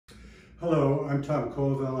Hello, I'm Tom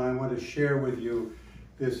Colville, and I want to share with you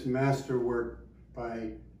this masterwork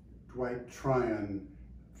by Dwight Tryon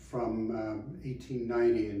from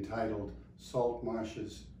 1890 entitled Salt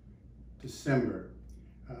Marshes, December,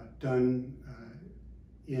 done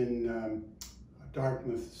in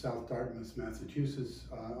Dartmouth, South Dartmouth, Massachusetts,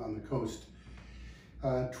 on the coast.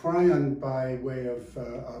 Tryon, by way of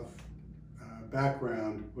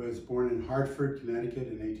background, was born in Hartford, Connecticut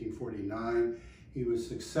in 1849. He was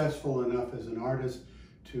successful enough as an artist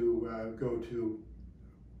to go to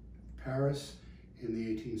Paris in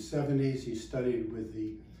the 1870s. He studied with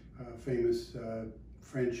the famous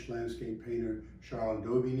French landscape painter Charles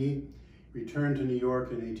Daubigny, returned to New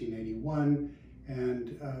York in 1881,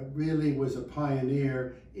 and really was a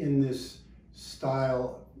pioneer in this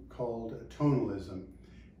style called tonalism,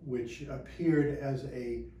 which appeared as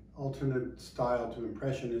an alternate style to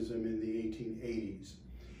Impressionism in the 1880s.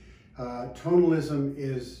 Tonalism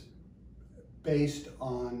is based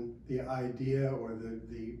on the idea or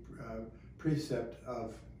the precept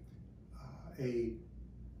of a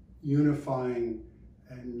unifying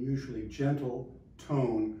and usually gentle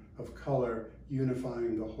tone of color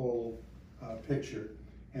unifying the whole picture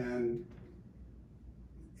and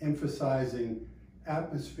emphasizing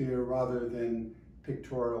atmosphere rather than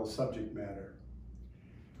pictorial subject matter.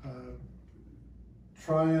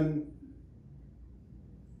 Tryon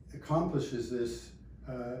accomplishes this,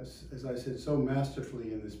 as I said, so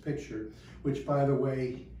masterfully in this picture, which, by the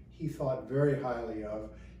way, he thought very highly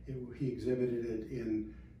of. He exhibited it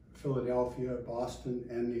in Philadelphia, Boston,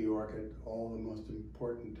 and New York at all the most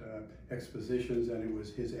important expositions, and it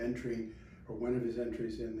was his entry, or one of his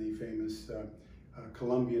entries, in the famous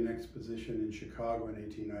Columbian Exposition in Chicago in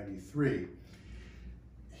 1893.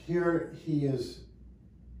 Here he is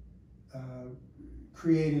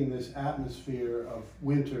creating this atmosphere of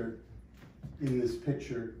winter in this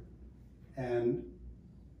picture, and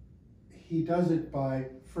he does it by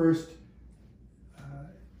first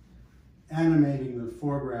animating the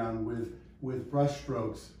foreground with brush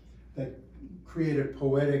strokes that create a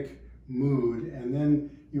poetic mood, and then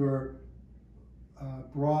you're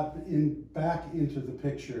brought back into the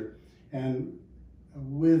picture. And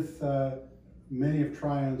with many of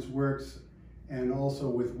Tryon's works, and also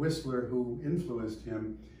with Whistler, who influenced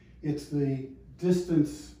him, it's the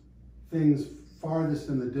distance, things farthest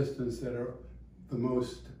in the distance, that are the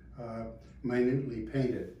most minutely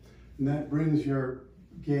painted. And that brings your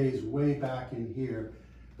gaze way back in here,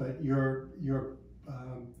 but you're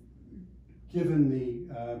given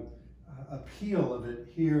the appeal of it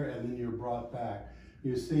here, and then you're brought back.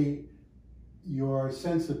 You see, your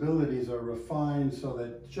sensibilities are refined so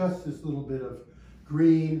that just this little bit of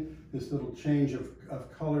green, this little change of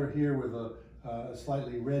color here with a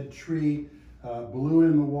slightly red tree, blue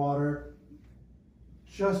in the water,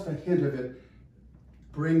 just a hint of it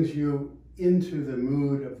brings you into the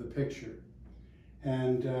mood of the picture.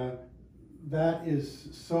 And that is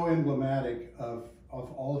so emblematic of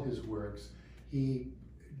all his works. He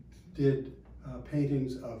did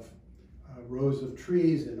paintings of rows of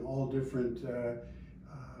trees in all different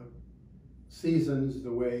seasons,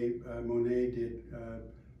 the way Monet did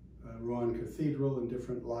Rouen Cathedral in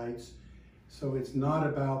different lights. So it's not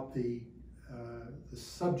about the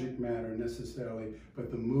subject matter necessarily, but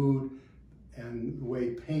the mood and the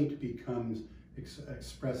way paint becomes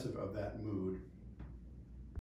expressive of that mood.